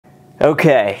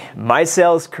Okay, my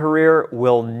sales career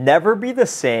will never be the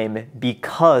same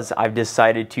because I've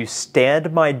decided to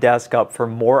stand my desk up for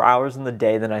more hours in the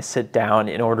day than I sit down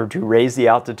in order to raise the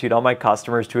altitude on my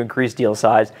customers, to increase deal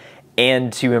size,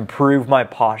 and to improve my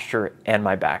posture and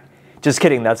my back. Just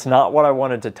kidding, that's not what I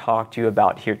wanted to talk to you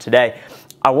about here today.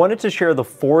 I wanted to share the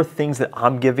 4 things that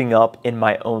I'm giving up in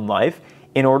my own life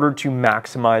in order to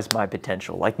maximize my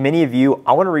potential. Like many of you,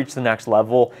 I want to reach the next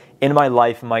level in my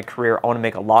life, in my career. I want to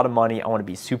make a lot of money. I want to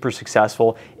be super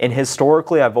successful. And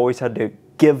historically, I've always had to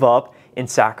give up and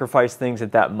sacrifice things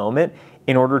at that moment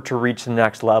in order to reach the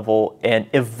next level and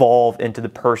evolve into the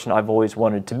person I've always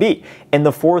wanted to be. And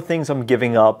the 4 things I'm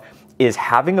giving up is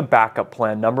having a backup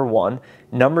plan, number 1.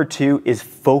 Number 2 is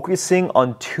focusing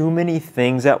on too many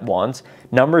things at once.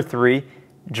 Number 3,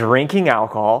 drinking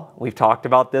alcohol. We've talked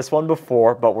about this one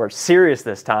before, but we're serious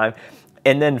this time.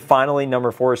 And then finally,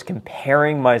 number 4 is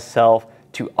comparing myself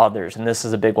to others. And this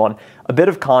is a big one. A bit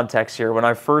of context here. When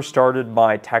I first started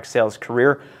my tech sales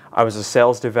career, I was a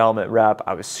sales development rep.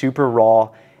 I was super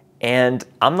raw, and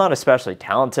I'm not especially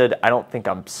talented. I don't think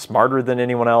I'm smarter than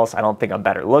anyone else. I don't think I'm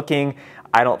better looking.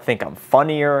 I don't think I'm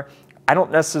funnier. I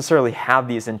don't necessarily have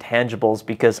these intangibles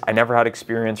because I never had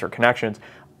experience or connections.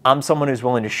 I'm someone who's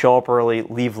willing to show up early,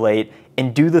 leave late,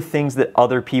 and do the things that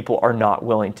other people are not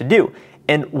willing to do.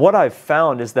 And what I've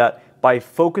found is that by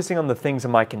focusing on the things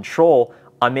in my control,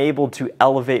 I'm able to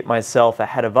elevate myself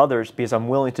ahead of others because I'm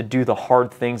willing to do the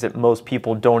hard things that most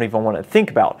people don't even want to think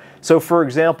about. So for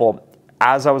example,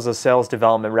 as I was a sales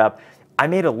development rep, I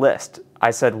made a list.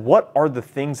 I said, what are the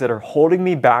things that are holding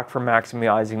me back from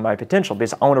maximizing my potential?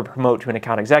 Because I want to promote to an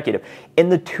account executive.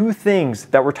 And the 2 things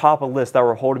that were top of the list that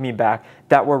were holding me back,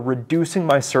 that were reducing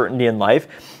my certainty in life,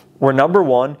 were number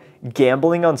 1,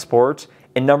 gambling on sports,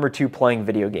 and number 2, playing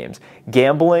video games.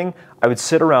 Gambling, I would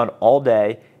sit around all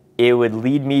day. It would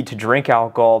lead me to drink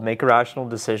alcohol, make irrational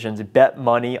decisions, bet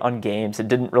money on games. It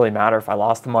didn't really matter if I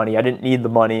lost the money. I didn't need the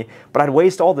money, but I'd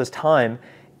waste all this time,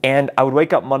 and I would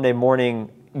wake up Monday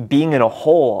morning being in a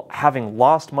hole, having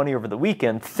lost money over the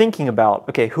weekend, thinking about,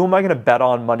 okay, who am I going to bet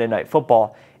on Monday Night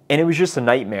Football? And it was just a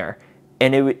nightmare.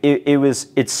 And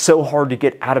it's so hard to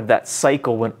get out of that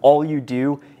cycle when all you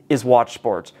do is watch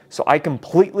sports. So I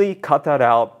completely cut that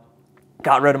out,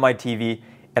 got rid of my TV,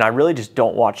 and I really just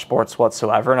don't watch sports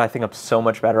whatsoever. And I think I'm so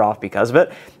much better off because of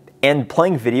it. And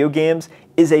playing video games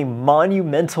is a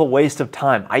monumental waste of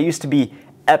time. I used to be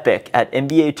epic at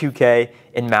NBA 2K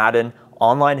and Madden,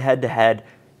 online head-to-head.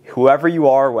 Whoever you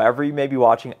are, wherever you may be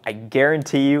watching, I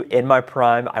guarantee you in my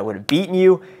prime, I would have beaten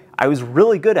you. I was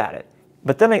really good at it.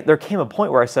 But then there came a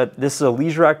point where I said, this is a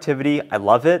leisure activity. I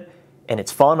love it, and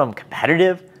it's fun. I'm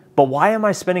competitive. But why am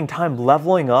I spending time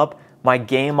leveling up my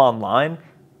game online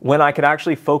when I could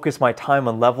actually focus my time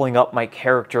on leveling up my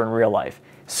character in real life?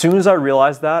 As soon as I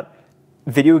realized that,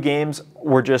 video games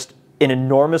were just an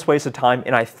enormous waste of time,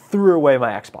 and I threw away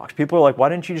my Xbox. People are like, why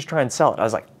didn't you just try and sell it? I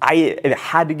was like, I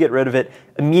had to get rid of it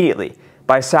immediately.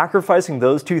 By sacrificing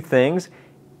those 2 things,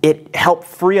 it helped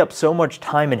free up so much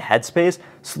time and headspace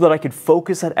so that I could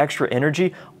focus that extra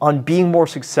energy on being more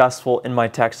successful in my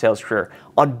tech sales career,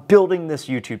 on building this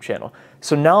YouTube channel.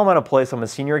 So now I'm at a place, I'm a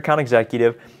senior account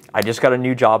executive. I just got a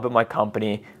new job at my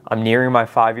company. I'm nearing my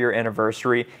 5-year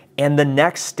anniversary. And the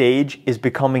next stage is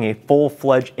becoming a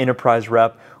full-fledged enterprise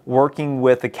rep, working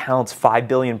with accounts 5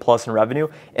 billion plus in revenue.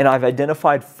 And I've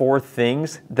identified 4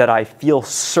 things that I feel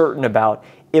certain about.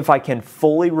 If I can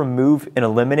fully remove and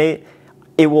eliminate,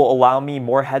 it will allow me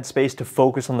more headspace to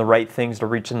focus on the right things to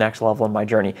reach the next level in my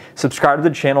journey. Subscribe to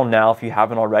the channel now if you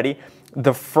haven't already.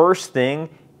 The first thing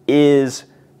is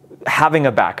having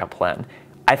a backup plan.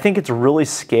 I think it's really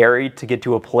scary to get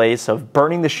to a place of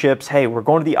burning the ships. Hey, we're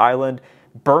going to the island,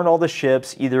 burn all the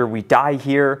ships. Either we die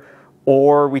here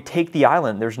or we take the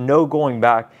island. There's no going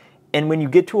back. And when you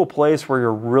get to a place where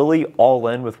you're really all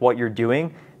in with what you're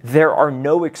doing, there are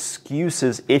no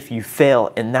excuses if you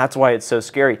fail, and that's why it's so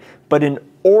scary. But in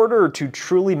order to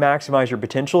truly maximize your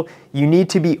potential, you need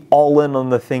to be all in on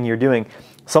the thing you're doing.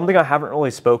 Something I haven't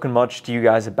really spoken much to you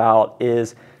guys about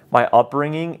is my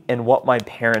upbringing and what my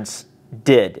parents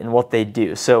did and what they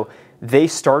do. So they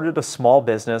started a small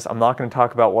business. I'm not going to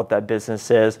talk about what that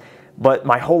business is, but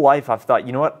my whole life I've thought,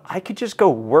 you know what, I could just go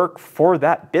work for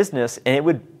that business and it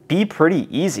would be pretty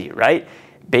easy, right?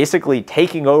 Basically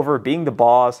taking over, being the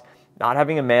boss, not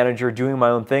having a manager, doing my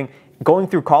own thing. Going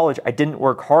through college, I didn't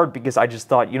work hard because I just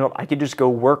thought, you know, I could just go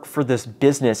work for this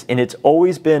business. And it's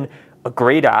always been a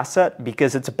great asset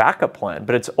because it's a backup plan,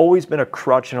 but it's always been a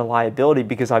crutch and a liability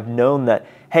because I've known that,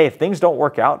 hey, if things don't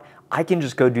work out, I can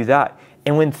just go do that.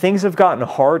 And when things have gotten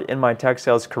hard in my tech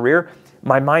sales career,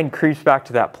 my mind creeps back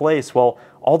to that place. Well,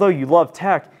 although you love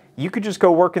tech, you could just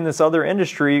go work in this other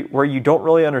industry where you don't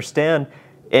really understand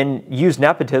and use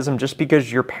nepotism just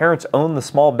because your parents own the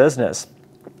small business.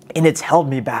 And it's held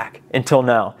me back until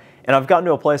now. And I've gotten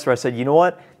to a place where I said, you know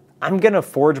what? I'm going to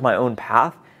forge my own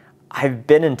path. I've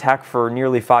been in tech for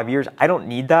nearly 5 years. I don't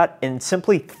need that. And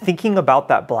simply thinking about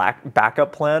that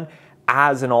backup plan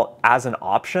as an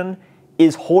option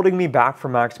is holding me back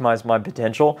from maximizing my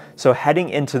potential. So heading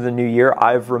into the new year,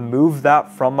 I've removed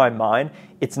that from my mind.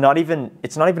 It's not even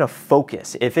a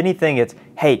focus. If anything, it's,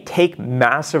 hey, take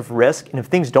massive risk. And if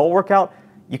things don't work out,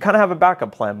 you kind of have a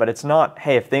backup plan, but it's not,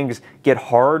 hey, if things get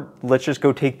hard, let's just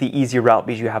go take the easy route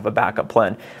because you have a backup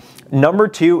plan. Number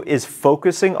 2 is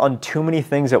focusing on too many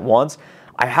things at once.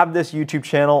 I have this YouTube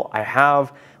channel, I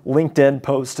have LinkedIn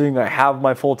posting, I have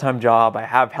my full-time job, I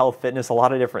have health, fitness, a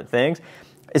lot of different things.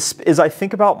 As I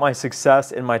think about my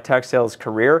success in my tech sales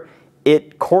career,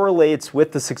 it correlates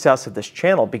with the success of this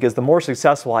channel, because the more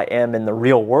successful I am in the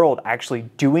real world actually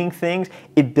doing things,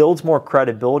 it builds more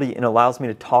credibility and allows me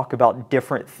to talk about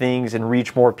different things and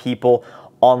reach more people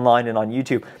online and on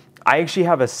YouTube. I actually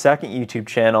have a second YouTube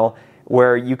channel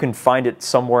where you can find it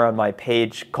somewhere on my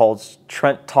page called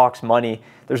Trent Talks Money.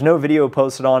 There's no video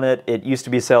posted on it. It used to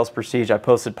be Sales Prestige. I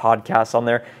posted podcasts on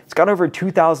there. It's got over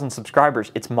 2,000 subscribers.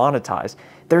 It's monetized.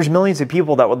 There's millions of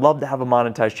people that would love to have a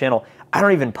monetized channel. I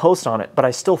don't even post on it, but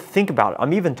I still think about it.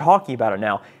 I'm even talking about it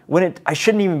now. I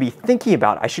shouldn't even be thinking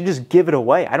about it. I should just give it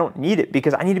away. I don't need it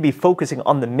because I need to be focusing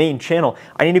on the main channel.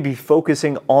 I need to be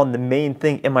focusing on the main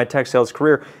thing in my tech sales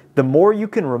career. The more you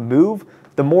can remove,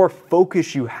 the more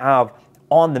focus you have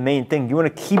on the main thing. You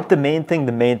want to keep the main thing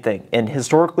the main thing. And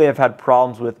historically, I've had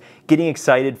problems with getting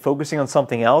excited, focusing on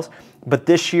something else. But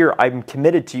this year, I'm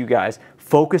committed to you guys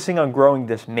focusing on growing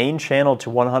this main channel to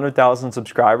 100,000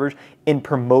 subscribers and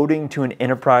promoting to an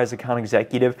enterprise account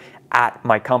executive at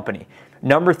my company.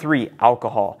 Number 3,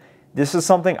 alcohol. This is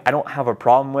something I don't have a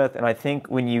problem with. And I think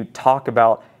when you talk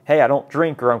about, hey, I don't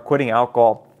drink or I'm quitting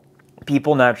alcohol,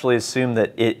 people naturally assume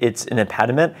that it's an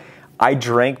impediment. I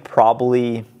drank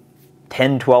probably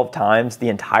 10, 12 times the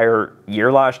entire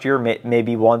year last year,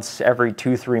 maybe once every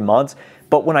 2-3 months.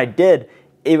 But when I did,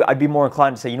 I'd be more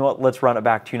inclined to say, you know what, let's run it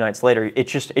back 2 nights later.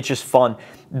 It's just fun.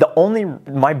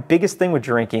 My biggest thing with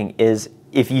drinking is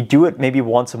if you do it maybe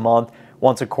once a month,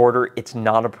 once a quarter, it's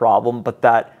not a problem. But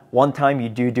that one time you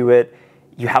do it,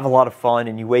 you have a lot of fun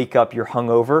and you wake up, you're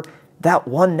hungover, that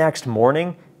one next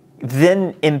morning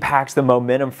then impacts the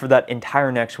momentum for that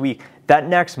entire next week. That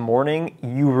next morning,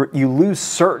 you lose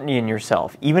certainty in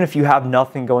yourself. Even if you have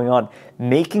nothing going on,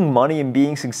 making money and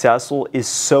being successful is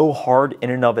so hard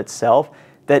in and of itself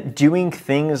that doing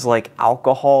things like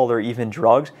alcohol or even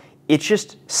drugs, it's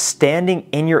just standing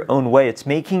in your own way. It's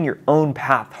making your own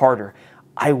path harder.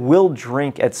 I will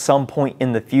drink at some point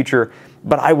in the future,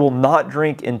 but I will not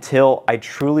drink until I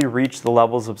truly reach the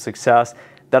levels of success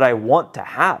that I want to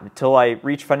have, until I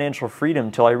reach financial freedom,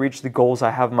 until I reach the goals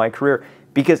I have in my career,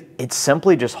 because it's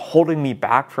simply just holding me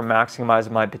back from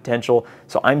maximizing my potential.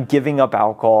 So I'm giving up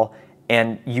alcohol,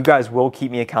 and you guys will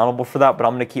keep me accountable for that, but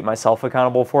I'm gonna keep myself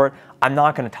accountable for it. I'm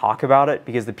not gonna talk about it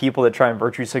because the people that try and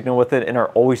virtue signal with it and are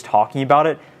always talking about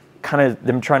it, kind of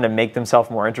them trying to make themselves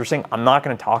more interesting. I'm not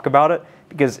gonna talk about it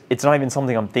because it's not even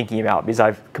something I'm thinking about, because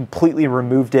I've completely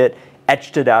removed it,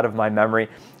 etched it out of my memory.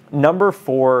 Number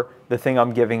 4, the thing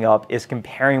I'm giving up is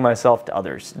comparing myself to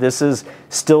others. This is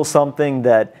still something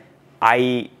that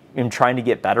I am trying to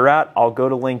get better at. I'll go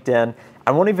to LinkedIn.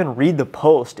 I won't even read the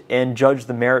post and judge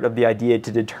the merit of the idea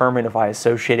to determine if I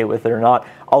associate it with it or not.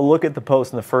 I'll look at the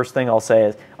post and the first thing I'll say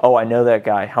is, oh, I know that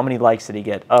guy. How many likes did he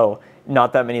get? Oh,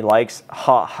 not that many likes.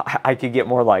 I could get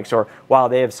more likes. Or, wow,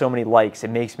 they have so many likes. It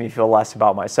makes me feel less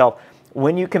about myself.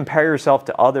 When you compare yourself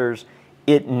to others,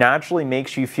 it naturally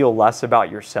makes you feel less about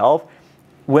yourself.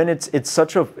 When it's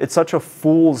such a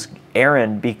fool's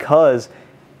errand, because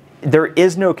there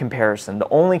is no comparison. The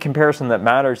only comparison that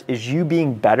matters is you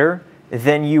being better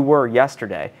than you were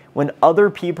yesterday. When other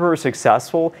people are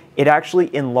successful, it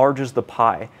actually enlarges the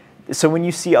pie. So when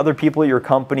you see other people at your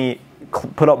company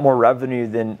put up more revenue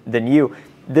than you,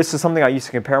 this is something I used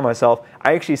to compare myself.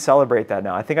 I actually celebrate that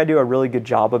now. I think I do a really good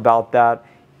job about that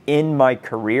in my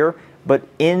career. But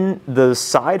in the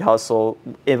side hustle,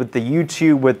 with the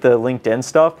YouTube, with the LinkedIn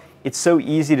stuff, it's so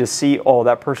easy to see, oh,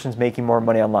 that person's making more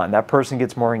money online. That person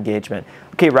gets more engagement.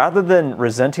 Okay, rather than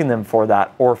resenting them for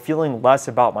that or feeling less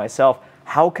about myself,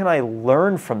 how can I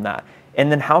learn from that?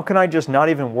 And then how can I just not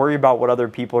even worry about what other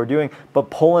people are doing,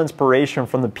 but pull inspiration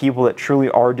from the people that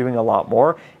truly are doing a lot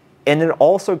more? And it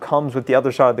also comes with the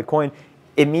other side of the coin.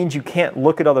 It means you can't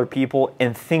look at other people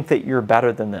and think that you're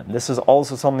better than them. This is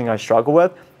also something I struggle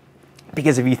with.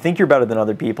 Because if you think you're better than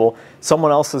other people,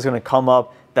 someone else is going to come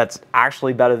up that's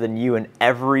actually better than you in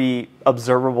every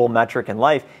observable metric in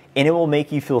life, and it will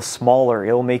make you feel smaller.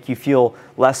 It will make you feel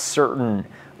less certain,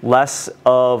 less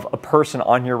of a person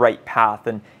on your right path.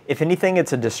 And if anything,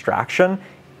 it's a distraction.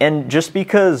 And just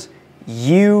because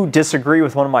you disagree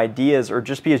with one of my ideas, or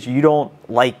just because you don't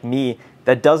like me,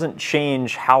 that doesn't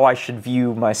change how I should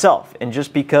view myself. And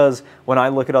just because when I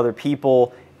look at other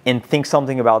people and think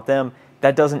something about them,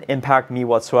 that doesn't impact me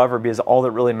whatsoever, because all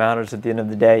that really matters at the end of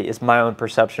the day is my own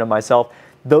perception of myself.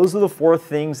 Those are the 4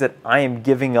 things that I am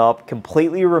giving up,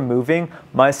 completely removing.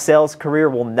 My sales career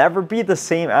will never be the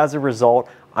same as a result.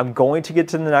 I'm going to get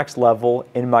to the next level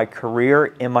in my career,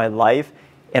 in my life,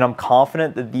 and I'm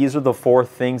confident that these are the 4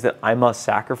 things that I must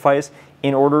sacrifice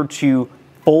in order to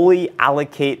fully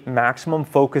allocate maximum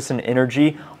focus and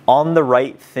energy on the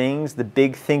right things, the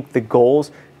big think, the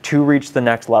goals to reach the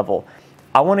next level.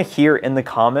 I want to hear in the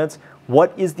comments,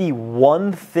 what is the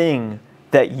one thing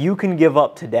that you can give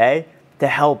up today to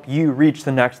help you reach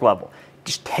the next level?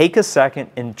 Just take a second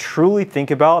and truly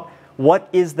think about what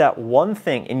is that one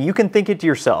thing. And you can think it to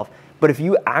yourself, but if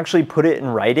you actually put it in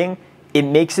writing, it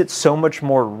makes it so much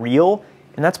more real.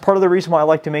 And that's part of the reason why I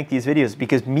like to make these videos,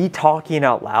 because me talking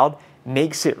out loud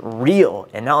makes it real.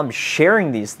 And now I'm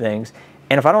sharing these things.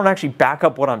 And if I don't actually back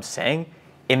up what I'm saying,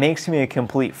 it makes me a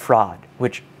complete fraud,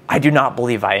 which I do not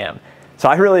believe I am. So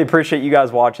I really appreciate you guys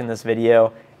watching this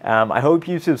video. I hope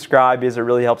you subscribe, because it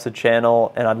really helps the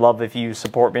channel, and I'd love if you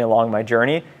support me along my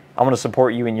journey. I want to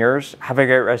support you in yours. Have a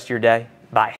great rest of your day. Bye.